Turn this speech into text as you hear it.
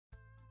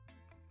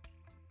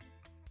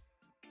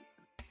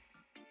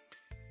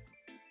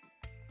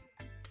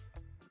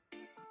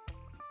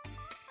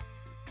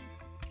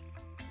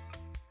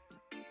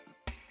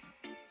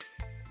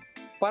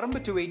പറമ്പ്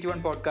 281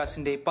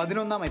 പോഡ്കാസ്റ്റിന്റെ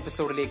 11ാം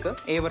എപ്പിസോഡിലേക്ക്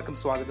ഏവർക്കും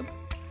സ്വാഗതം.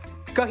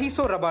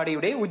 കഹീസോ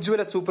റബാഡയുടെ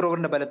ഉജ്ജ്വല സൂപ്പർ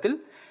ഓവറിന്റെ ബലത്തിൽ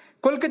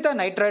കൊൽക്കത്ത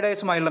നൈറ്റ്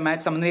റൈഡേഴ്സുമായുള്ള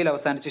മാച്ച് സമനിലയിൽ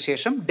അവസാനിച്ച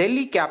ശേഷം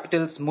ഡൽഹി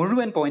ക്യാപിറ്റൽസ്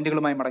മുഴുവൻ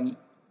പോയിന്റുകളുമായി മടങ്ങി.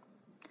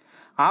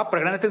 ആ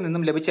പ്രകടനത്തിൽ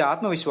നിന്നും ലഭിച്ച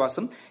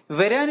ആത്മവിശ്വാസം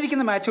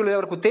വരാനിരിക്കുന്ന മാച്ചുകളിൽ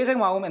അവർക്ക്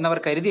ഉത്തേജകമാവും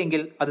എന്നവർ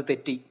കരുതിയെങ്കിൽ അത്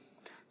തെറ്റി.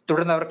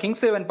 തുടർന്ന് അവർ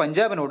കിങ്സ് 11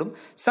 പഞ്ചാബിനോടും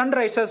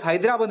സൺറൈസേഴ്സ്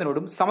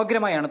ഹൈദരാബാദിനോടും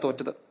സമഗ്രമായാണ്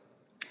തോറ്റത്.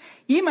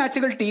 ഈ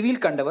മാച്ചുകൾ ടിവിയിൽ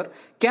കണ്ടവർ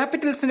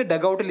ക്യാപിറ്റൽസിന്റെ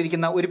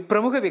ഡഗ്ഔട്ടിലിരിക്കുന്ന ഒരു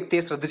പ്രമുഖ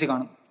വ്യക്തിയെ ശ്രദ്ധിച്ചു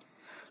കാണും.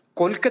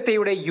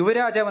 കൊൽക്കത്തയുടെ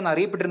യുവരാജാവ്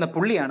എന്നറിയപ്പെട്ടിരുന്ന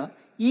പുള്ളിയാണ്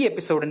ഈ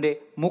എപ്പിസോഡിന്റെ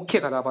മുഖ്യ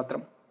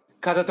കഥാപാത്രം.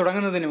 കഥ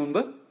തുടങ്ങുന്നതിന് മുമ്പ്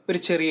ഒരു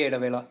ചെറിയ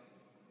ഇടവേള.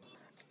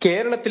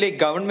 കേരളത്തിലെ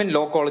ഗവൺമെന്റ്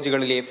ലോ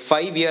കോളേജുകളിലെ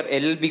 5 ഇയർ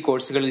LLB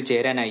കോഴ്സുകളിൽ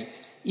ചേരാനായി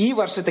ഈ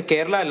വർഷത്തെ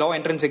കേരള ലോ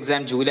എൻട്രൻസ്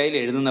എക്സാം ജൂലൈയിൽ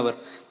എഴുതുന്നവർ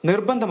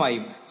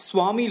നിർബന്ധമായും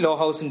സ്വാമി ലോ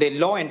ഹൗസിന്റെ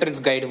ലോ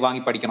എൻട്രൻസ് ഗൈഡ്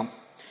വാങ്ങി പഠിക്കണം.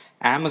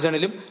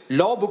 ആമസോണിലും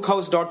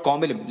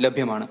lawbookhouse.com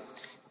ലഭ്യമാണ്.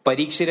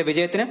 പരീക്ഷയുടെ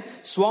വിജയത്തിന്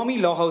സ്വാമി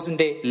ലോ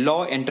ഹൗസിന്റെ ലോ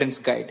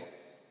എൻട്രൻസ് ഗൈഡ്.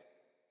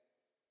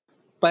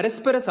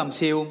 പരസ്പര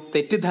സംശയവും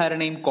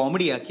തെറ്റിദ്ധാരണയും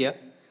കോമഡിയാക്കിയ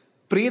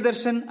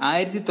പ്രിയദർശൻ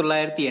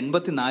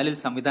 1984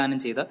 സംവിധാനം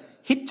ചെയ്ത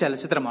ഹിറ്റ്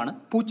ചലച്ചിത്രമാണ്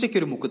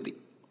പൂച്ചയ്ക്കൊരു മുക്കുത്തി.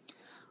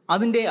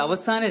 അതിന്റെ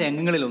അവസാന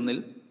രംഗങ്ങളിലൊന്നിൽ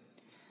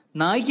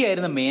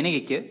നായികയായിരുന്ന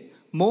മേനകയ്ക്ക്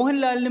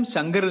മോഹൻലാലിനും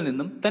ശങ്കറിൽ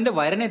നിന്നും തന്റെ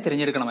വരനെ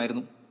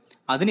തിരഞ്ഞെടുക്കണമായിരുന്നു.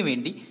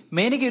 അതിനുവേണ്ടി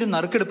മേനക ഒരു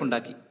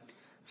നറുക്കെടുപ്പുണ്ടാക്കി.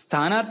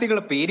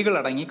 സ്ഥാനാർത്ഥികളുടെ പേരുകൾ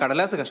അടങ്ങി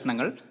കടലാസ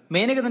കഷ്ണങ്ങൾ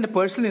മേനക തന്റെ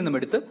പേഴ്സിൽ നിന്നും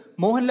എടുത്ത്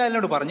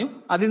മോഹൻലാലിനോട് പറഞ്ഞു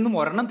അതിൽ നിന്നും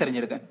ഒരെണ്ണം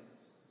തിരഞ്ഞെടുക്കാൻ.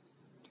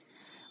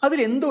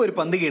 അതിലെന്തോ ഒരു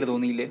പന്തികേട്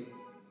തോന്നിയില്ലേ?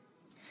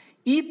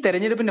 ഈ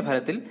തെരഞ്ഞെടുപ്പിന്റെ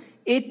ഫലത്തിൽ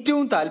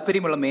ഏറ്റവും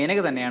താല്പര്യമുള്ള മേനക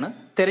തന്നെയാണ്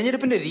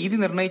തെരഞ്ഞെടുപ്പിന്റെ രീതി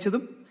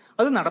നിർണയിച്ചതും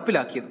അത്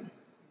നടപ്പിലാക്കിയതും.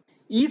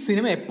 ഈ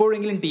സിനിമ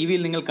എപ്പോഴെങ്കിലും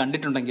ടിവിയിൽ നിങ്ങൾ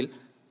കണ്ടിട്ടുണ്ടെങ്കിൽ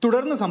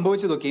തുടർന്ന്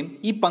സംഭവിച്ചതൊക്കെയും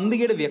ഈ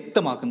പന്തികേട്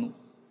വ്യക്തമാക്കുന്നു.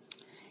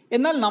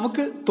 എന്നാൽ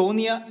നമുക്ക്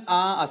തോന്നിയ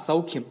ആ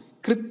അസൗഖ്യം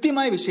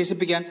കൃത്യമായി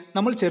വിശേഷിപ്പിക്കാൻ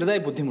നമ്മൾ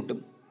ചെറുതായി ബുദ്ധിമുട്ടും.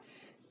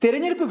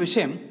 തെരഞ്ഞെടുപ്പ്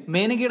വിഷയം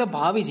മേനകയുടെ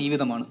ഭാവി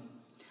ജീവിതമാണ്.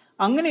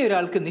 അങ്ങനെ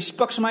ഒരാൾക്ക്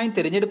നിഷ്പക്ഷമായും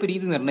തെരഞ്ഞെടുപ്പ്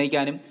രീതി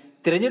നിർണ്ണയിക്കാനും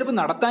തിരഞ്ഞെടുപ്പ്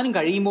നടത്താനും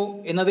കഴിയുമോ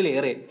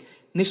എന്നതിലേറെ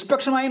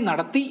നിഷ്പക്ഷമായും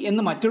നടത്തി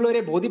എന്ന് മറ്റുള്ളവരെ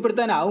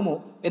ബോധ്യപ്പെടുത്താനാവുമോ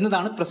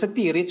എന്നതാണ്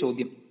പ്രസക്തിയേറിയ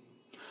ചോദ്യം.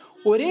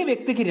 ഒരേ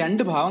വ്യക്തിക്ക്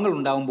 2 ഭാവങ്ങൾ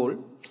ഉണ്ടാവുമ്പോൾ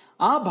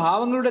ആ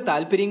ഭാവങ്ങളുടെ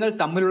താല്പര്യങ്ങൾ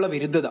തമ്മിലുള്ള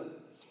വിരുദ്ധത,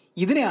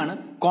 ഇതിനെയാണ്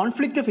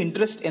കോൺഫ്ലിക്റ്റ് ഓഫ്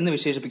ഇൻട്രസ്റ്റ് എന്ന്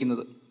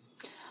വിശേഷിപ്പിക്കുന്നത്.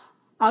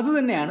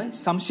 അതുതന്നെയാണ്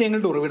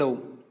സംശയങ്ങളുടെ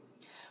ഉറവിടവും.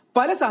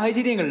 പല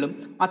സാഹചര്യങ്ങളിലും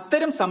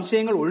അത്തരം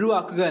സംശയങ്ങൾ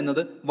ഒഴിവാക്കുക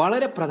എന്നത്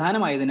വളരെ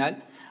പ്രധാനമായതിനാൽ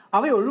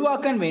അവ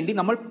ഒഴിവാക്കാൻ വേണ്ടി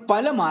നമ്മൾ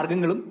പല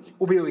മാർഗങ്ങളും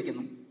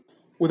ഉപയോഗിക്കുന്നു.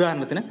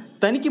 ഉദാഹരണത്തിന്,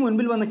 തനിക്ക്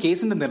മുൻപിൽ വന്ന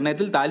കേസിന്റെ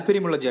നിർണയത്തിൽ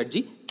താല്പര്യമുള്ള ജഡ്ജി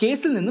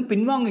കേസിൽ നിന്ന്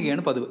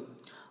പിൻവാങ്ങുകയാണ് പതിവ്.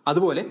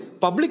 അതുപോലെ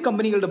പബ്ലിക്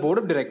കമ്പനികളുടെ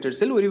ബോർഡ് ഓഫ്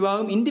ഡയറക്ടേഴ്സിൽ ഒരു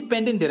വിഭാഗം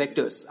ഇൻഡിപെൻഡന്റ്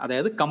ഡയറക്ടേഴ്സ്,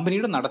 അതായത്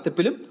കമ്പനിയുടെ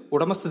നടത്തിപ്പിലും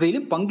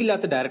ഉടമസ്ഥതയിലും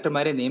പങ്കില്ലാത്ത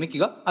ഡയറക്ടർമാരെ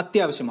നിയമിക്കുക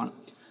അത്യാവശ്യമാണ്.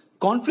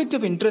 കോൺഫ്ലിക്റ്റ്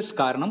ഓഫ് ഇൻട്രസ്റ്റ്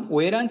കാരണം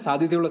ഉയരാൻ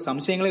സാധ്യതയുള്ള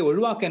സംശയങ്ങളെ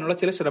ഒഴിവാക്കാനുള്ള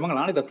ചില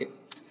ശ്രമങ്ങളാണ് ഇതൊക്കെ.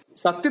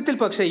 സത്യത്തിൽ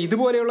പക്ഷേ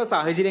ഇതുപോലെയുള്ള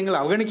സാഹചര്യങ്ങൾ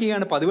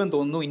അവഗണിക്കുകയാണ് പതിവെന്ന്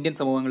തോന്നുന്നു ഇന്ത്യൻ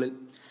സമൂഹങ്ങളിൽ.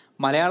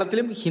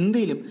 മലയാളത്തിലും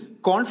ഹിന്ദിയിലും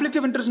കോൺഫ്ലിക്റ്റ്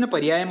ഓഫ് ഇൻട്രസ്റ്റിന്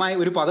പര്യായമായ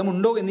ഒരു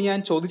പദമുണ്ടോ എന്ന് ഞാൻ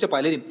ചോദിച്ച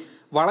പലരും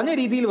വളഞ്ഞ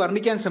രീതിയിൽ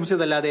വർണ്ണിക്കാൻ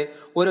ശ്രമിച്ചതല്ലാതെ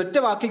ഒരൊറ്റ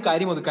വാക്കിൽ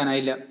കാര്യം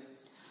ഒതുക്കാനായില്ല.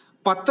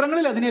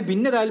 പത്രങ്ങളിൽ അതിനെ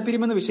ഭിന്ന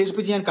താല്പര്യമെന്ന്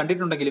വിശേഷിപ്പിച്ച് ഞാൻ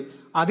കണ്ടിട്ടുണ്ടെങ്കിലും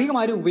അധികം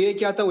ആരും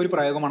ഉപയോഗിക്കാത്ത ഒരു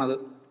പ്രയോഗമാണത്.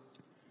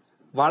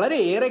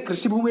 വളരെയേറെ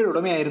കൃഷിഭൂമിയുടെ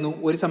ഉടമയായിരുന്നു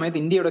ഒരു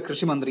സമയത്ത് ഇന്ത്യയുടെ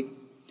കൃഷിമന്ത്രി.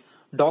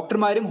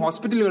 ഡോക്ടർമാരും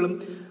ഹോസ്പിറ്റലുകളും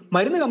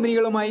മരുന്ന്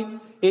കമ്പനികളുമായി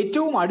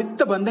ഏറ്റവും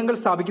അടുത്ത ബന്ധങ്ങൾ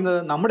സ്ഥാപിക്കുന്നത്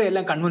നമ്മുടെ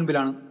എല്ലാം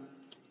കൺമുൻപിലാണ്.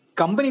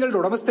 കമ്പനികളുടെ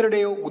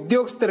ഉടമസ്ഥരുടെയോ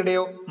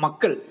ഉദ്യോഗസ്ഥരുടെയോ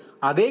മക്കൾ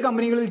അതേ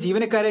കമ്പനികളിൽ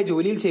ജീവനക്കാരായി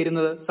ജോലിയിൽ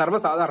ചേരുന്നത്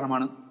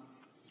സർവ്വസാധാരണമാണ്.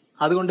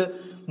 അതുകൊണ്ട്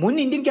മുൻ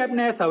ഇന്ത്യൻ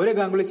ക്യാപ്റ്റനായ സൗരവ്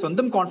ഗാംഗുലി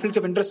സ്വന്തം കോൺഫ്ലിക്റ്റ്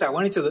ഓഫ് ഇൻട്രസ്റ്റ്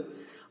അവഗണിച്ചത്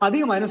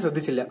അധികമാരും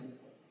ശ്രദ്ധിച്ചില്ല.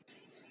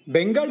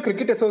 ബംഗാൾ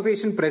ക്രിക്കറ്റ്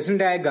അസോസിയേഷൻ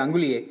പ്രസിഡന്റായ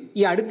ഗാംഗുലിയെ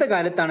ഈ അടുത്ത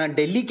കാലത്താണ്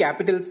ഡൽഹി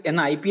ക്യാപിറ്റൽസ്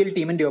എന്ന IPL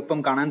ടീമിന്റെ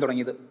ഒപ്പം കാണാൻ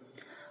തുടങ്ങിയത്.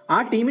 ആ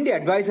ടീമിന്റെ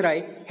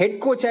അഡ്വൈസറായി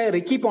ഹെഡ് കോച്ചായ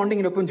റിക്കി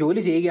പോണ്ടിങ്ങിനൊപ്പം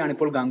ജോലി ചെയ്യുകയാണ്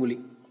ഇപ്പോൾ ഗാംഗുലി.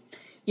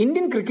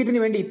 ഇന്ത്യൻ ക്രിക്കറ്റിന്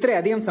വേണ്ടി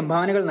ഇത്രയധികം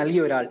സംഭാവനകൾ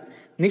നൽകിയ ഒരാൾ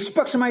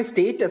നിഷ്പക്ഷമായി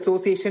സ്റ്റേറ്റ്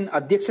അസോസിയേഷൻ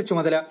അധ്യക്ഷ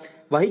ചുമതല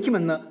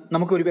വഹിക്കുമെന്ന്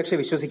നമുക്ക് ഒരുപക്ഷെ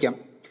വിശ്വസിക്കാം.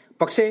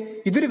 പക്ഷേ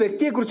ഇതൊരു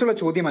വ്യക്തിയെക്കുറിച്ചുള്ള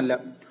ചോദ്യമല്ല.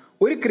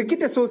 ഒരു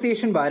ക്രിക്കറ്റ്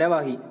അസോസിയേഷൻ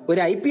ഭാരവാഹി ഒരു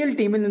IPL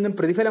ടീമിൽ നിന്നും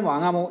പ്രതിഫലം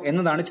വാങ്ങാമോ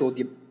എന്നതാണ്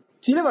ചോദ്യം.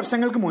 ചില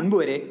വർഷങ്ങൾക്ക് മുൻപ്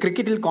വരെ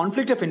ക്രിക്കറ്റിൽ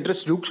കോൺഫ്ലിക്റ്റ് ഓഫ്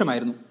ഇൻട്രസ്റ്റ്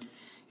രൂക്ഷമായിരുന്നു.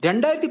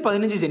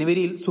 2015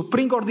 ജനുവരിയിൽ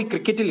സുപ്രീം കോടതി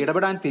ക്രിക്കറ്റിൽ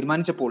ഇടപെടാൻ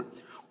തീരുമാനിച്ചപ്പോൾ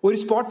ഒരു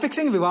സ്പോട്ട്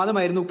ഫിക്സിംഗ്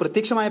വിവാദമായിരുന്നു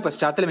പ്രത്യക്ഷമായ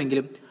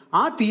പശ്ചാത്തലമെങ്കിലും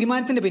ആ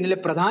തീരുമാനത്തിന്റെ പിന്നിലെ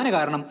പ്രധാന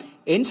കാരണം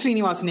N.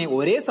 ശ്രീനിവാസനെ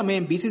ഒരേ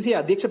സമയം BCCI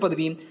അധ്യക്ഷ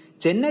പദവിയും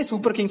ചെന്നൈ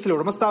സൂപ്പർ കിങ്സിൽ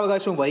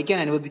ഉടമസ്ഥാവകാശവും വഹിക്കാൻ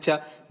അനുവദിച്ച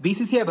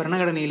BCCI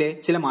ഭരണഘടനയിലെ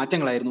ചില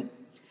മാറ്റങ്ങളായിരുന്നു.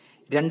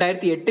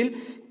 2008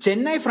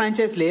 ചെന്നൈ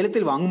ഫ്രാഞ്ചൈസ്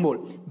ലേലത്തിൽ വാങ്ങുമ്പോൾ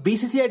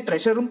BCCI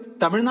ട്രഷററും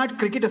തമിഴ്നാട്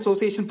ക്രിക്കറ്റ്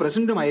അസോസിയേഷൻ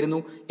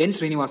പ്രസിഡന്റുമായിരുന്നു N.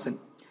 ശ്രീനിവാസൻ.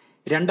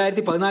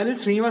 2014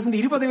 ശ്രീനിവാസന്റെ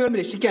 2 പദവികളും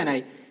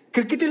രക്ഷിക്കാനായി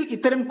ക്രിക്കറ്റിൽ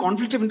ഇത്തരം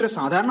കോൺഫ്ലിക്റ്റ് ഓഫ് ഇൻട്രസ്റ്റ്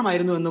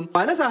സാധാരണമായിരുന്നുവെന്നും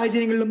പല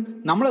സാഹചര്യങ്ങളിലും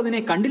നമ്മൾ അതിനെ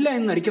കണ്ടില്ല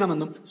എന്ന്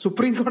നടിക്കണമെന്നും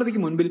സുപ്രീം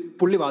കോടതിക്ക് മുൻപിൽ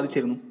പുള്ളി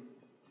വാദിച്ചിരുന്നു.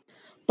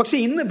 പക്ഷെ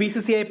ഇന്ന്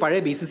BCCI പഴയ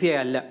BCCI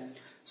അല്ല.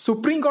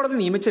 സുപ്രീം കോടതി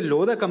നിയമിച്ച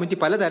ലോധ കമ്മിറ്റി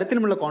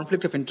പലതരത്തിലുമുള്ള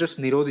കോൺഫ്ലിക്റ്റ് ഓഫ്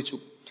ഇൻട്രസ്റ്റ് നിരോധിച്ചു.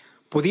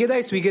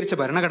 പുതിയതായി സ്വീകരിച്ച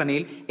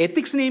ഭരണഘടനയിൽ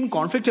എത്തിക്സിനെയും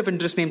കോൺഫ്ലിക്റ്റ് ഓഫ്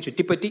ഇൻട്രസ്റ്റിനെയും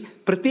ചുറ്റിപ്പറ്റി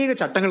പ്രത്യേക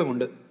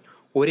ചട്ടങ്ങളുമുണ്ട്.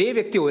 ഒരേ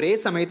വ്യക്തി ഒരേ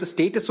സമയത്ത്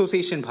സ്റ്റേറ്റ്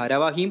അസോസിയേഷൻ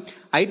ഭാരവാഹിയും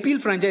IPL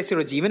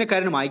ഫ്രാഞ്ചൈസിയുടെ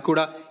ജീവനക്കാരനും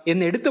ആയിക്കൂടാ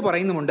എന്ന് എടുത്തു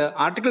പറയുന്നുമുണ്ട്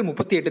ആർട്ടിക്കിൾ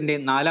 38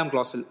 4-ാം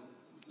ക്ലോസിൽ.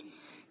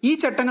 ഈ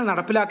ചട്ടങ്ങൾ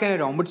നടപ്പിലാക്കാൻ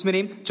ഒരു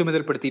ഓംബുഡ്സ്മാനെയും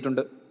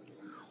ചുമതലപ്പെടുത്തിയിട്ടുണ്ട്.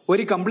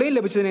 ഒരു കംപ്ലയിന്റ്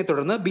ലഭിച്ചതിനെ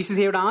തുടർന്ന്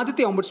BCCIയുടെ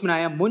ആദ്യത്തെ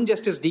ഓംബുഡ്സ്മാനായ മുൻ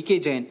ജസ്റ്റിസ് DK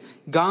ജയൻ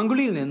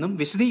ഗാംഗുലിയിൽ നിന്നും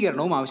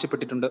വിശദീകരണവും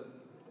ആവശ്യപ്പെട്ടിട്ടുണ്ട്.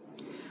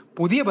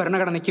 പുതിയ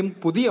ഭരണഘടനയ്ക്കും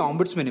പുതിയ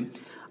ഓംബുഡ്സ്മാനും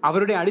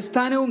അവരുടെ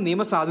അടിസ്ഥാനവും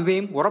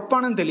നിയമസാധുതയും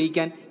ഉറപ്പാണെന്ന്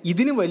തെളിയിക്കാൻ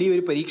ഇതിനും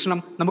വലിയൊരു പരീക്ഷണം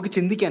നമുക്ക്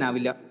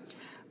ചിന്തിക്കാനാവില്ല.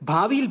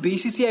 ഭാവിയിൽ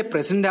BCCI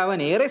പ്രസിഡന്റ്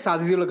ആവാൻ ഏറെ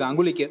സാധ്യതയുള്ള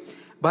ഗാംഗുലിക്ക്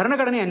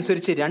ഭരണഘടന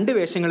അനുസരിച്ച് 2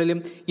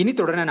 വേഷങ്ങളിലും ഇനി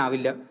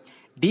തുടരാനാവില്ല.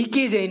 DK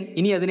ജയൻ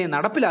ഇനി അതിനെ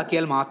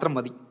നടപ്പിലാക്കിയാൽ മാത്രം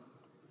മതി.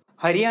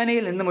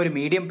 ഹരിയാനയിൽ നിന്നും ഒരു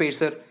മീഡിയം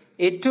പേസർ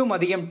ഏറ്റവും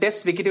അധികം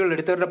ടെസ്റ്റ് വിക്കറ്റുകൾ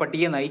എടുത്തവരുടെ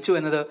പട്ടികയെ നയിച്ചു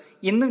എന്നത്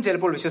ഇന്നും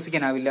ചിലപ്പോൾ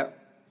വിശ്വസിക്കാനാവില്ല.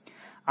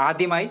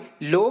 ആദ്യമായി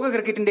ലോക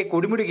ക്രിക്കറ്റിന്റെ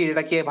കൊടുമുടി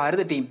കീഴടക്കിയ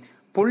ഭാരത ടീം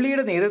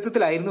പുള്ളിയുടെ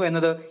നേതൃത്വത്തിലായിരുന്നു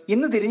എന്നത്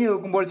ഇന്ന് തിരിഞ്ഞു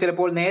നോക്കുമ്പോൾ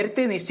ചിലപ്പോൾ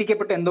നേരത്തെ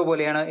നിശ്ചയിക്കപ്പെട്ട എന്തോ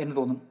പോലെയാണ് എന്ന്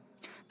തോന്നും.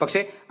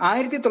 പക്ഷേ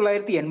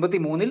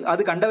 1983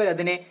 അത്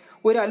കണ്ടവരതിനെ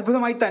ഒരു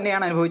അത്ഭുതമായി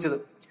തന്നെയാണ് അനുഭവിച്ചത്.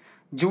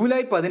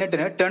 ജൂലൈ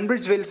 18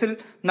 ടൺബ്രിഡ്ജ് വെൽസിൽ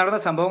നടന്ന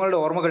സംഭവങ്ങളുടെ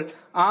ഓർമ്മകൾ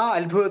ആ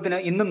അത്ഭുതത്തിന്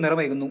ഇന്നും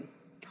നിറമേകുന്നു.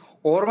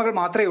 ഓർമ്മകൾ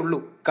മാത്രമേ ഉള്ളൂ.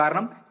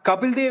 കാരണം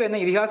കപിൽ ദേവ് എന്ന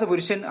ഇതിഹാസ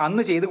പുരുഷൻ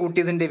അന്ന് ചെയ്തു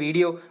കൂട്ടിയതിന്റെ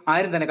വീഡിയോ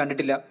ആരും തന്നെ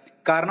കണ്ടിട്ടില്ല.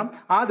 കാരണം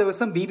ആ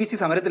ദിവസം BBC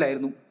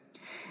സമരത്തിലായിരുന്നു.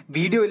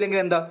 വീഡിയോ ഇല്ലെങ്കിൽ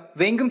എന്താ,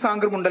 വെങ്കും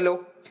സാങ്കറും ഉണ്ടല്ലോ.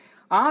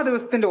 ആ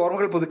ദിവസത്തിന്റെ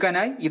ഓർമ്മകൾ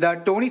പുതുക്കാനായി ഇതാ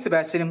ടോണി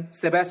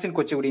സെബാസ്റ്റ്യൻ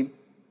കൊച്ചുകൂടിയും.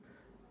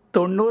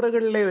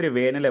 90കളിലെ ഒരു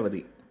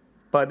വേനലവധി.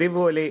 പതിവ്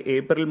പോലെ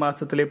ഏപ്രിൽ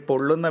മാസത്തിലെ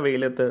പൊള്ളുന്ന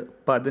വെയിലത്ത്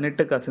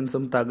 18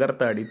 കസിൻസും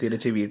തകർത്താടി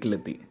തിരിച്ച്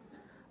വീട്ടിലെത്തി.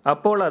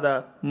 അപ്പോൾ അതാ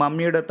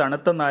മമ്മിയുടെ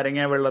തണുത്ത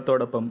നാരങ്ങ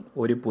വെള്ളത്തോടൊപ്പം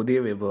ഒരു പുതിയ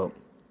വിഭവം.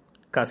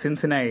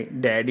 കസിൻസിനായി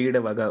ഡാഡിയുടെ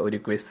വക ഒരു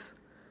ക്വിസ്.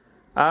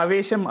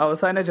 ആവേശം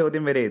അവസാന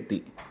ചോദ്യം വരെ എത്തി.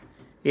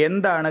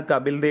 എന്താണ്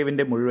കപിൽ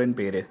ദേവിന്റെ മുഴുവൻ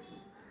പേര്?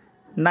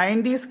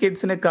 90s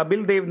കിഡ്സിന്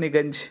കപിൽ ദേവ്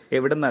നിഗഞ്ച്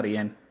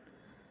എവിടെന്നറിയാൻ?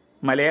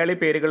 മലയാളി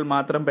പേരുകൾ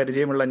മാത്രം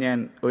പരിചയമുള്ള ഞാൻ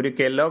ഒരു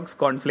കെല്ലോഗ്സ്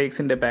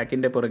കോൺഫ്ലേക്സിന്റെ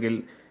പാക്കിന്റെ പുറകിൽ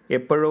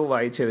എപ്പോഴോ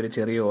വായിച്ച ഒരു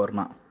ചെറിയ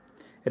ഓർമ്മ.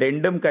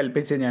 രണ്ടും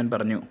കൽപ്പിച്ച് ഞാൻ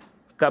പറഞ്ഞു,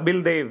 കപിൽ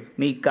ദേവ്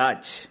നീ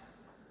കാച്ച്.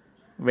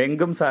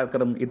 വെങ്കും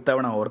സാർക്കറും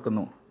ഇത്തവണ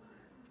ഓർക്കുന്നു,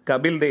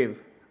 കപിൽ ദേവ്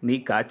നീ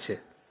കാച്ച്.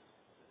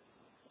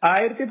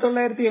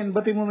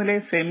 1983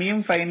 സെമിയും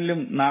ഫൈനലും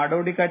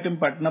നാടോടിക്കാറ്റും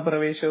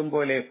പട്ടണപ്രവേശവും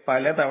പോലെ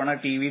പല തവണ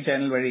TV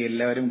ചാനൽ വഴി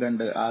എല്ലാവരും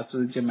കണ്ട്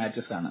ആസ്വദിച്ച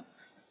മാച്ചസ് ആണ്.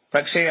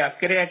 പക്ഷേ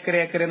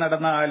അക്കരെ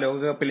നടന്ന ആ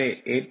ലോകകപ്പിലെ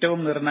ഏറ്റവും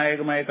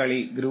നിർണായകമായ കളി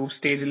ഗ്രൂപ്പ്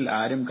സ്റ്റേജിൽ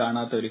ആരും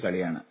കാണാത്ത ഒരു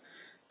കളിയാണ്.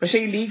 പക്ഷേ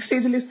ഈ ലീഗ്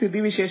സ്റ്റേജിലെ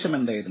സ്ഥിതിവിശേഷം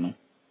എന്തായിരുന്നു?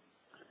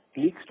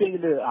 ലീഗ്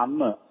സ്റ്റേജിൽ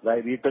അന്ന്,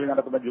 അതായത് ഈ കളി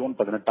നടക്കുന്ന ജൂൺ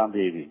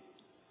 18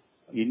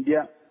 ഇന്ത്യ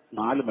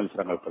 4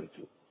 മത്സരങ്ങൾ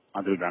കളിച്ചു.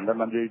 അതിൽ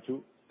 2 ജയിച്ചു,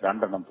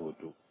 2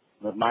 തോറ്റു.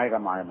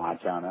 നിർണായകമായ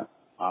മാച്ചാണ്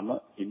അന്ന്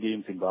ഇന്ത്യയും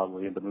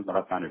സിംബാബ്വേയും തമ്മിൽ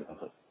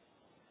നടക്കാനിരുന്നത്.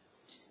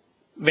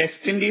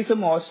 വെസ്റ്റ് ഇൻഡീസും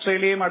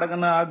ഓസ്ട്രേലിയയും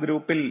അടങ്ങുന്ന ആ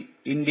ഗ്രൂപ്പിൽ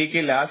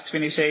ഇന്ത്യക്ക് ലാസ്റ്റ്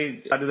ഫിനിഷായി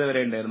സാധ്യത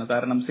വരെ ഉണ്ടായിരുന്നു.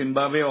 കാരണം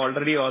സിംബാബ്വെ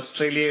ഓൾറെഡി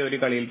ഓസ്ട്രേലിയയെ ഒരു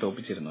കളിയിൽ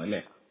തോപ്പിച്ചിരുന്നു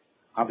അല്ലേ?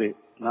 അതെ,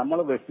 നമ്മൾ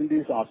വെസ്റ്റ്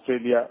ഇൻഡീസ്,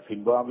 ഓസ്ട്രേലിയ,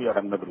 സിംബാബ്വെ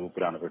അടങ്ങുന്ന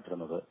ഗ്രൂപ്പിലാണ്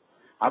പെട്ടിരുന്നത്.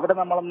 അവിടെ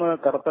നമ്മളൊന്ന്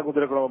കറുത്ത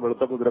കുതിരകളോ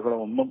വെളുത്ത കുതിരകളോ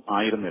ഒന്നും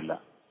ആയിരുന്നില്ല.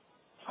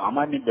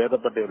 സാമാന്യം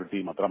ഭേദപ്പെട്ട ഒരു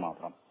ടീം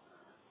അത്രമാത്രം.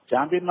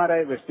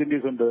 ചാമ്പ്യന്മാരായ വെസ്റ്റ്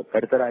ഇൻഡീസ് ഉണ്ട്,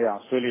 കരുത്തരായ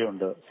ഓസ്ട്രേലിയ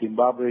ഉണ്ട്.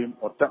 സിംബാബ്വേയും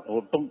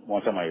ഒട്ടും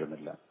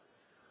മോശമായിരുന്നില്ല.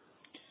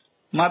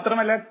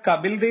 മാത്രമല്ല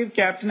കപിൽ ദേവ്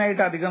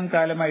ക്യാപ്റ്റനായിട്ട് അധികം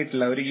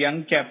കാലമായിട്ടില്ല, ഒരു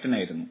യങ് ക്യാപ്റ്റൻ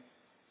ആയിരുന്നു.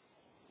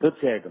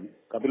 തീർച്ചയായിട്ടും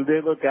കപിൽ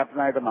ദേവ്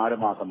ക്യാപ്റ്റനായിട്ട് 4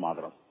 മാസം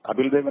മാത്രം.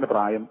 കപിൽ ദേവിന്റെ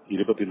പ്രായം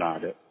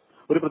 24.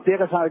 ഒരു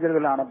പ്രത്യേക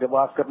സാഹചര്യത്തിലാണ്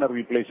ഗവാസ്കറിനെ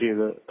റീപ്ലേസ്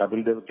ചെയ്ത്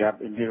കപിൽ ദേവ്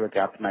ഇന്ത്യയുടെ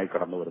ക്യാപ്റ്റനായി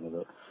കടന്നു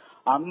വരുന്നത്.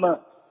 അന്ന്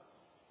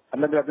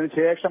അല്ലെങ്കിൽ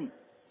അതിനുശേഷം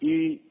ഈ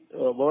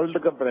വേൾഡ്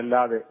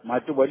കപ്പിലല്ലാതെ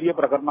മറ്റു വലിയ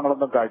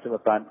പ്രകടനങ്ങളൊന്നും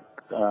കാഴ്ചവെക്കാൻ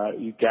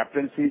ഈ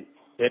ക്യാപ്റ്റൻസി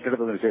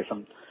ഏറ്റെടുത്തതിനു ശേഷം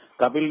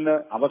കപിലിന്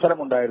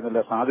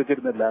അവസരമുണ്ടായിരുന്നില്ല,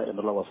 സാധിച്ചിരുന്നില്ല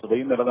എന്നുള്ള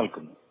വസ്തുതയും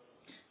നിലനിൽക്കുന്നു.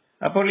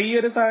 അപ്പോൾ ഈ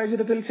ഒരു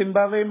സാഹചര്യത്തിൽ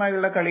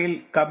സിംബാബ്വേയുമായുള്ള കളിയിൽ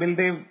കപിൽ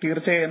ദേവ്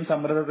തീർച്ചയായും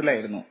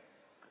സമ്മർദ്ദത്തിലായിരുന്നു.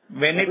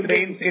 When it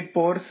rains it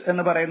pores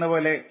എന്ന് പറയുന്ന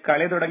പോലെ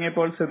കളി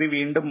തുടങ്ങിയപ്പോൾ സ്ഥിതി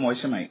വീണ്ടും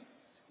മോശമായി.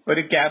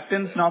 ഒരു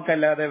ക്യാപ്റ്റൻസ് നോക്ക്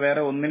അല്ലാതെ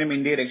വേറെ ഒന്നിനും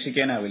ഇന്ത്യയെ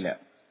രക്ഷിക്കാനാവില്ല.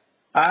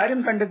 ആരും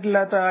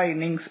കണ്ടിട്ടില്ലാത്ത ആ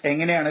ഇന്നിംഗ്സ്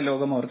എങ്ങനെയാണ്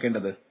ലോകം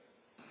ഓർക്കേണ്ടത്?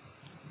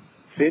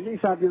 സെമി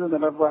സാധ്യത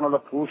നിലനിർത്താനുള്ള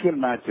ക്രൂഷ്യൽ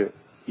മാച്ച്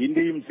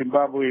ഇന്ത്യയും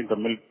സിംബാബ്വേയും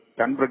തമ്മിൽ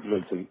ടൺബ്രിഡ്ജ്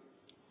വെൽസിൽ.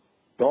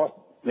 ടോസ്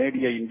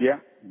നേടിയ ഇന്ത്യ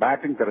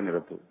ബാറ്റിംഗ്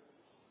തെരഞ്ഞെടുത്തു.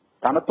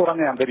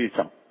 തണുത്തുറങ്ങിയ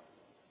അന്തരീക്ഷം,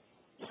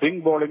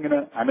 സ്വിംഗ് ബോളിംഗിന്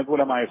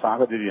അനുകൂലമായ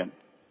സാഹചര്യം.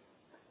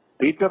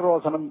 പീറ്റർ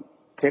റോസനും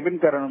കെവിൻ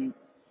കരണും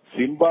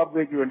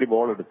സിംബാബ്വേക്ക് വേണ്ടി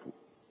ബോൾ എടുത്തു.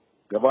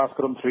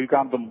 ഗവാസ്കറും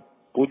ശ്രീകാന്തും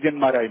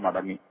പൂജ്യന്മാരായി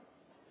മടങ്ങി.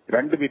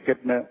 2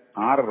 വിക്കറ്റിന്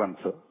 6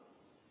 റൺസ്.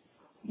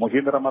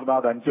 മുഹീന്ദർ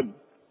അമർനാഥ് 5ഉം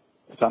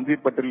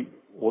സന്ദീപ് പട്ടേൽ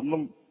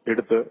 1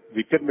 എടുത്ത്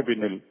വിക്കറ്റിന്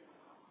പിന്നിൽ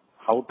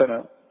ഹൌട്ടന്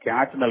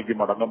ക്യാച്ച് നൽകി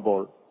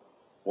മടങ്ങുമ്പോൾ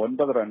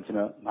 9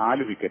 റൺസിന്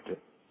 4 വിക്കറ്റ്.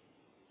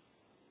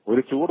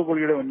 ഒരു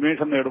ചൂടുകുളിയുടെ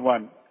ഉന്മേഷം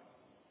നേടുവാൻ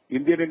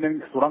ഇന്ത്യൻ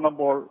ഇന്നിംഗ്സ്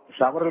തുടങ്ങുമ്പോൾ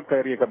ഷവറിൽ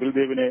കയറിയ കപിൽ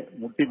ദേവിനെ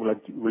മുട്ടി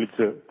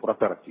വിളിച്ച്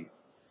പുറത്തിറക്കി.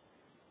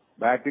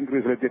 ബാറ്റിംഗ്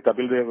ക്രീസിലെത്തിയ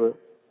കപിൽ ദേവ്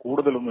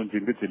കൂടുതലൊന്നും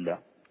ചിന്തിച്ചില്ല.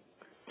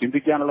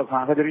 ചിന്തിക്കാനുള്ള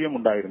സാഹചര്യം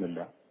ഉണ്ടായിരുന്നില്ല.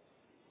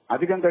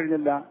 അധികം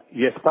കഴിഞ്ഞില്ല,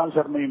 യശ്പാൽ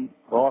ശർമ്മയും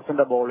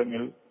റോസന്റെ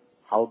ബൌളിംഗിൽ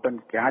ഹൌട്ടൻ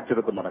ക്യാച്ച്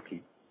എടുത്ത് മടക്കി.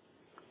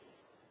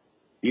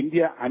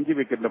 ഇന്ത്യ 5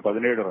 വിക്കറ്റിന്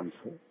 17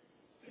 റൺസ്.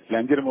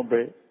 ലഞ്ചിന്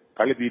മുമ്പേ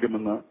കളി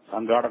തീരുമെന്ന്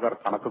സംഘാടകർ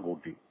കണക്ക്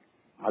കൂട്ടി.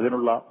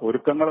 അതിനുള്ള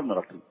ഒരുക്കങ്ങളും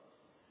നടത്തി.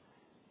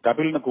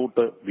 കപിലിന്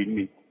കൂട്ട്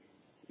വിന്നി.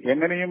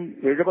 എങ്ങനെയും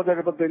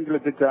 70-75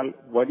 എത്തിച്ചാൽ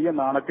വലിയ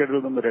നാണക്കേടിൽ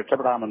നിന്ന്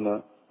രക്ഷപ്പെടാമെന്ന്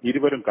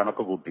ഇരുവരും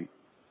കണക്കുകൂട്ടി.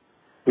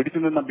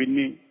 പിടിച്ചുനിന്ന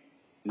ബിന്നി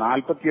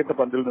 48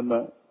 പന്തിൽ നിന്ന്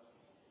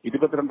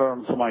 22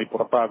 റൺസുമായി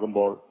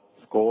പുറത്താകുമ്പോൾ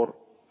സ്കോർ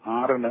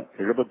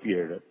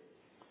 6-77.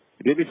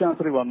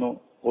 രവിശാസ്ത്രി വന്നു,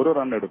 ഒരു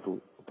റൺ എടുത്തു,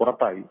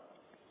 പുറത്തായി.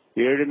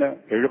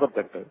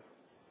 7-78.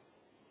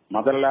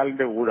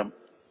 മദൻലാലിന്റെ ഊഴം.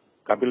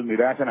 കപിൽ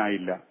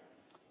നിരാശനായില്ല.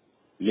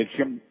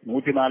 ലക്ഷ്യം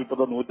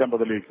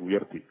 140-150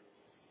 ഉയർത്തി.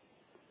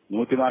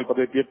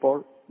 140 എത്തിയപ്പോൾ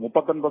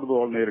 39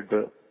 ബോൾ നേരിട്ട്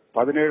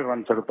 17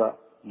 റൺസ് എടുത്ത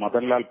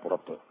മദൻലാൽ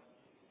പുറത്ത്.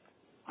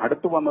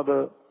 അടുത്തു വന്നത്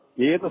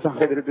ഏത്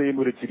സാഹചര്യത്തെയും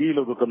ഒരു ചിരിയിൽ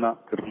ഒതുക്കുന്ന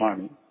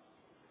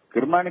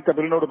കിർമാണി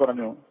കപിലിനോട്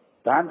പറഞ്ഞു,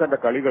 താൻ തന്റെ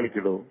കളി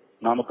കളിക്കിടൂ,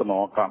 നമുക്ക്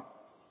നോക്കാം.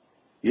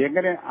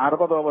 എങ്ങനെ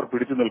 60 ഓവർ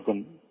പിടിച്ചു നിൽക്കും?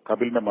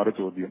 കപിലിന്റെ മറു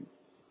ചോദ്യം.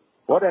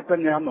 ഒരറ്റം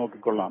ഞാൻ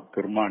നോക്കിക്കൊള്ളാം.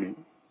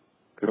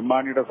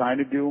 കിർമാണിയുടെ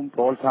സാന്നിധ്യവും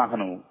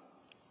പ്രോത്സാഹനവും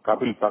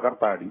കപിൽ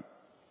തകർത്താടി.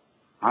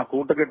 ആ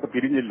കൂട്ടുകെട്ട്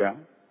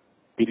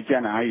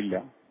പിരിക്കാനായില്ല.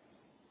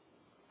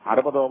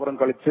 60 ഓവറും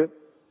കളിച്ച്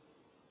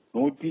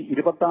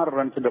 126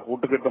 റൺസിന്റെ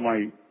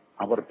കൂട്ടുകെട്ടുമായി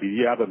അവർ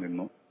പിരിയാതെ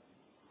നിന്നു.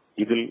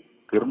 ഇതിൽ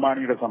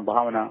കിർമാണിയുടെ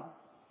സംഭാവന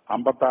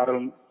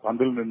 56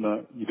 പന്തിൽ നിന്ന്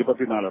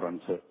 24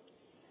 റൺസ്.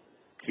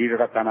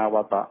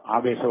 കീഴടക്കാനാവാത്ത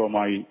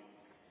ആവേശവുമായി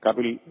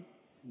കപിൽ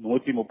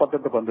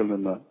 138 പന്തിൽ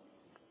നിന്ന്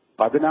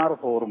 16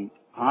 ഫോറും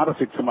 6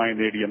 സിക്സുമായി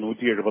നേടിയ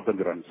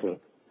 175 റൺസ്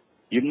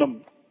ഇന്നും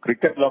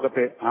ക്രിക്കറ്റ്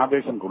ലോകത്തെ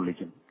ആവേശം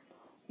കൊള്ളിക്കും.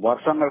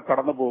 വർഷങ്ങൾ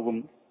കടന്നുപോകും,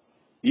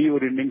 ഈ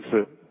ഒരു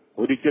ഇന്നിംഗ്സ്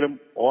ഒരിക്കലും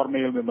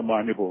ഓർമ്മയിൽ നിന്ന്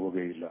മാഞ്ഞു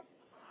പോവുകയില്ല.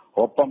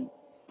 ഒപ്പം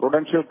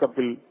പ്രുഡൻഷ്യൽ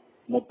കപ്പിൽ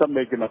മുത്തം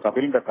വയ്ക്കുന്ന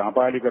കപിലിന്റെ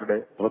കാപാലികരുടെ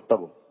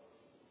നൃത്തവും.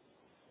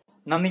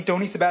 നന്ദി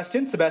ടോണി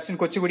സെബാസ്റ്റ്യൻ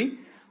കൊച്ചുകുടി.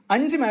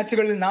 5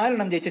 മാച്ചുകളിൽ 4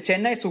 എണ്ണം ജയിച്ച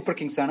ചെന്നൈ സൂപ്പർ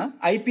കിങ്സ് ആണ്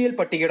IPL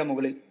പട്ടികയുടെ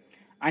മുകളിൽ.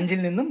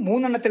 5-ൽ നിന്നും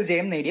 3 എണ്ണത്തിൽ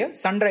ജയം നേടിയ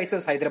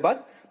Sunrisers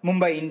Hyderabad,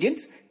 Mumbai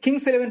Indians,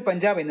 Kings 11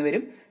 Punjab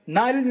എന്നിവരും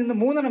 4-ൽ നിന്ന്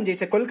 3 എണ്ണം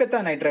ജയിച്ച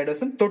കൊൽക്കത്ത നൈറ്റ്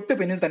റൈഡേഴ്സും തൊട്ടു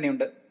പിന്നിൽ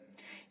തന്നെയുണ്ട്.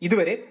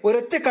 ഇതുവരെ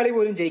ഒരൊറ്റ കളി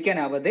പോലും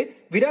ജയിക്കാനാവാതെ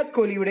വിരാട്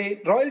കോഹ്ലിയുടെ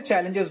റോയൽ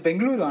ചാലഞ്ചേഴ്സ്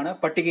ബംഗളൂരുവാണ്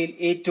പട്ടികയിൽ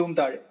ഏറ്റവും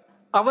താഴെ.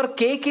 അവർ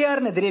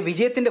KKRനെതിരെ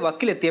വിജയത്തിന്റെ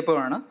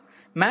വക്കിലെത്തിയപ്പോഴാണ്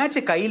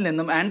മാച്ച് കയ്യിൽ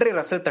നിന്നും ആൻഡ്രെ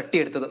റസൽ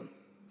തട്ടിയെടുത്തത്.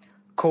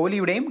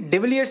 കോഹ്ലിയുടെയും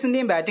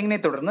ഡിവിലിയേഴ്സിന്റെയും ബാറ്റിംഗിനെ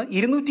തുടർന്ന്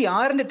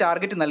 206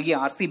 ടാർഗറ്റ് നൽകിയ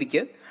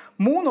RCBക്ക്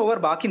 3 ഓവർ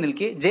ബാക്കി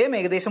നിൽക്കെ ജയം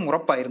ഏകദേശം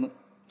ഉറപ്പായിരുന്നു.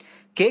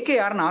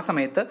 KKRന് ആ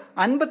സമയത്ത്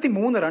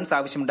 53 റൺസ്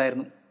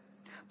ആവശ്യമുണ്ടായിരുന്നു.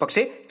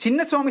 പക്ഷേ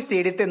ചിന്നസ്വാമി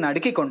സ്റ്റേഡിയത്തെ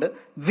നടുക്കിക്കൊണ്ട്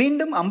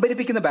വീണ്ടും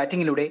അമ്പരിപ്പിക്കുന്ന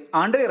ബാറ്റിംഗിലൂടെ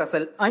ആൻഡ്രെ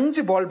റസൽ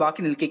 5 ബോൾ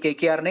ബാക്കി നിൽക്കെ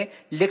KKRനെ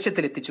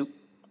ലക്ഷ്യത്തിലെത്തിച്ചു.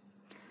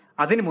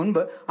 അതിനു മുൻപ്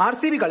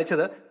RCB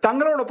കളിച്ചത്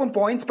തങ്ങളോടൊപ്പം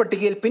പോയിന്റ്സ്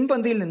പട്ടികയിൽ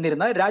പിൻപന്തിയിൽ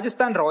നിന്നിരുന്ന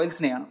രാജസ്ഥാൻ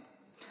റോയൽസിനെയാണ്.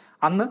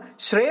 അന്ന്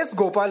ശ്രേയസ്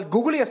ഗോപാൽ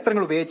ഗുഗിളി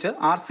അസ്ത്രങ്ങൾ ഉപയോഗിച്ച്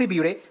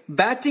RCBയുടെ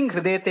ബാറ്റിംഗ്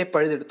ഹൃദയത്തെ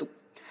പഴുതെടുത്തു.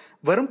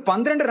 വെറും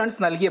 12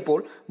 റൺസ് നൽകിയപ്പോൾ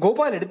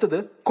ഗോപാൽ എടുത്തത്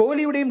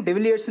കോഹ്ലിയുടെയും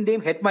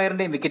ഡിവിലിയേഴ്സിന്റെയും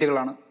ഹെറ്റ്മയറിന്റെയും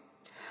വിക്കറ്റുകളാണ്.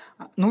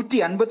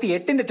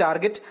 158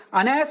 ടാർഗറ്റ്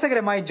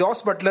അനായാസകരമായി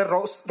ജോസ് ബട്ട്ലർ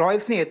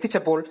റോയൽസിനെ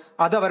എത്തിച്ചപ്പോൾ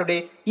അത് അവരുടെ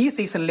ഈ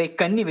സീസണിലെ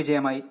കന്നി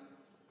വിജയമായി.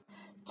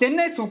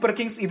 ചെന്നൈ സൂപ്പർ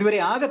കിങ്സ് ഇതുവരെ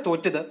ആകെ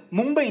തോറ്റത്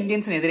മുംബൈ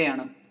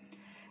ഇന്ത്യൻസിനെതിരെയാണ്.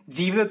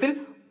 ജീവിതത്തിൽ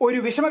ഒരു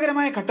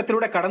വിഷമകരമായ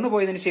ഘട്ടത്തിലൂടെ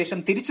കടന്നുപോയതിനു ശേഷം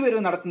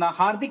തിരിച്ചുവരവ് നടത്തുന്ന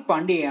ഹാർദിക്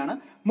പാണ്ഡ്യയാണ്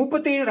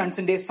 37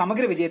 റൺസിന്റെ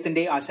സമഗ്ര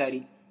വിജയത്തിന്റെ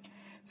ആശാരി.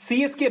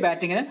 CSK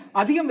ബാറ്റിംഗിന്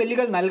അധികം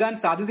വെല്ലുകൾ നൽകാൻ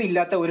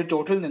സാധ്യതയില്ലാത്ത ഒരു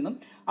ടോട്ടലിൽ നിന്നും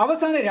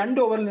അവസാന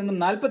 2 ഓവറിൽ നിന്നും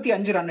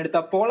 45 റൺ എടുത്ത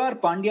പോളാർ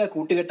പാണ്ഡ്യ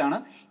കൂട്ടുകെട്ടാണ്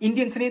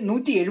ഇന്ത്യൻസിനെ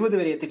 170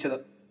 വരെ എത്തിച്ചത്.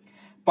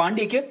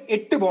 പാണ്ഡ്യയ്ക്ക്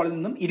 8 ബോളിൽ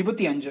നിന്നും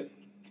 25.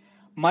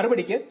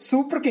 മറുപടിക്ക്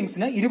സൂപ്പർ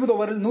കിങ്സിന് 20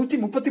 ഓവറിൽ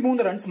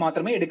 133 റൺസ്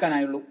മാത്രമേ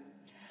എടുക്കാനായുള്ളൂ.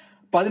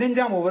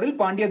 15-ാം ഓവറിൽ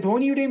പാണ്ഡ്യ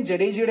ധോണിയുടെയും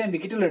ജഡേജയുടെയും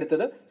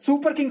വിക്കറ്റുകളെടുത്തത്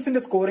സൂപ്പർ കിങ്സിന്റെ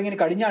സ്കോറിംഗിന്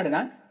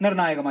കടിഞ്ഞാടിനാൻ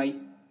നിർണായകമായി.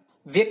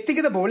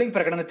 വ്യക്തിഗത ബോളിംഗ്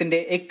പ്രകടനത്തിന്റെ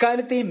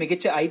എക്കാലത്തെയും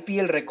മികച്ച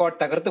IPL റെക്കോർഡ്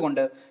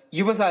തകർത്തുകൊണ്ട്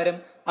യുവതാരം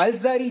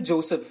അൽസാരി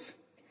ജോസഫ്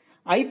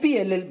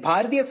IPLൽ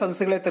ഭാരതീയ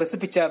സദസ്സുകളെ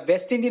ത്രസിപ്പിച്ച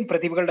വെസ്റ്റ് ഇന്ത്യൻ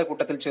പ്രതിഭകളുടെ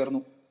കൂട്ടത്തിൽ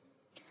ചേർന്നു.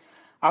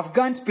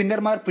 അഫ്ഗാൻ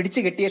സ്പിന്നർമാർ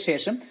പിടിച്ചുകെട്ടിയ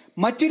ശേഷം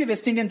മറ്റൊരു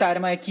വെസ്റ്റ് ഇന്ത്യൻ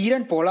താരമായ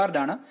കീരൺ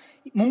പോളാർഡാണ്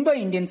മുംബൈ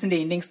ഇന്ത്യൻസിന്റെ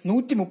ഇന്നിംഗ്സ്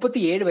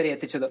 137 വരെ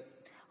എത്തിച്ചത്.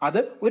 അത്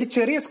ഒരു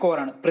ചെറിയ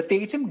സ്കോറാണ്,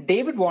 പ്രത്യേകിച്ചും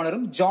ഡേവിഡ്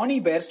വാർണറും ജോണി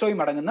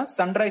ബെയർസ്റ്റോയും അടങ്ങുന്ന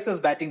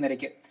സൺറൈസേഴ്സ് ബാറ്റിംഗ്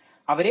നിരയ്ക്ക്.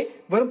 അവരെ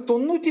വെറും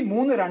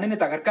 93 റണ്ണിന്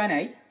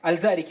തകർക്കാനായി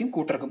അൽസാരിക്കും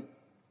കൂട്ടർക്കും.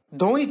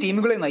 ധോണി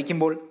ടീമുകളെ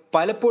നയിക്കുമ്പോൾ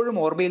പലപ്പോഴും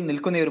ഓർമ്മയിൽ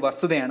നിൽക്കുന്ന ഒരു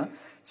വസ്തുതയാണ്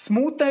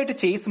സ്മൂത്തായിട്ട്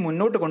ചേസ്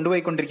മുന്നോട്ട്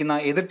കൊണ്ടുപോയിക്കൊണ്ടിരിക്കുന്ന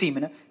എതിർ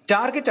ടീമിന്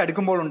ടാർഗറ്റ്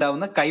അടുക്കുമ്പോൾ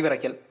ഉണ്ടാവുന്ന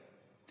കൈവിറയ്ക്കൽ.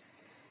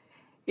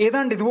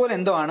 ഏതാണ്ട് ഇതുപോലെ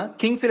എന്തോ ആണ്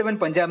കിങ്സ്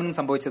 11 പഞ്ചാബിനും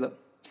സംഭവിച്ചത്.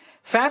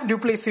 ഫാഫ്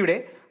ഡ്യൂപ്ലേസിയുടെ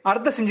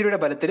അർദ്ധ സെഞ്ചുറിയുടെ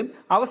ബലത്തിലും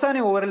അവസാന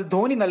ഓവറിൽ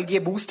ധോണി നൽകിയ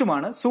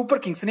ബൂസ്റ്റുമാണ് സൂപ്പർ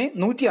കിങ്സിനെ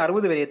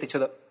 160 വരെ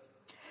എത്തിച്ചത്.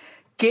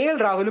 KL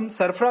രാഹുലും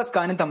സർഫറാസ്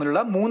ഖാനും തമ്മിലുള്ള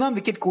 3-ാം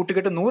വിക്കറ്റ്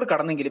കൂട്ടുകെട്ട് 100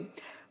 കടന്നെങ്കിലും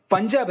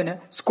പഞ്ചാബിന്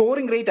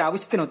സ്കോറിംഗ് റേറ്റ്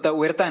ആവശ്യത്തിനൊത്ത്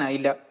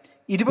ഉയർത്താനായില്ല.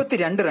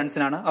 22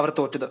 റൺസിനാണ് അവർ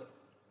തോറ്റത്.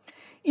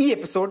 ഈ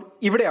എപ്പിസോഡ്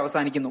ഇവിടെ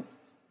അവസാനിക്കുന്നു.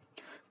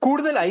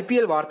 കൂടുതൽ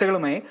IPL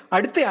വാർത്തകളുമായി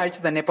അടുത്ത ആഴ്ച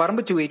തന്നെ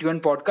പറമ്പ് 281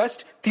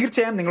 പോഡ്കാസ്റ്റ്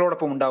തീർച്ചയായും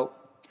നിങ്ങളോടൊപ്പം ഉണ്ടാവും.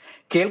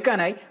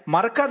 കേൾക്കാനായി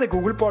മറക്കാതെ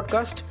Google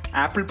podcast,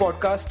 Apple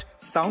podcast,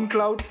 sound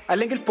cloud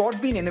അല്ലെങ്കിൽ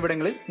പോഡ്ബീൻ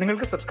എന്നിവിടങ്ങളിൽ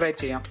നിങ്ങൾക്ക് സബ്സ്ക്രൈബ്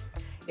ചെയ്യാം.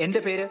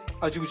 എന്റെ പേര്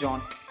അജു ജോൺ.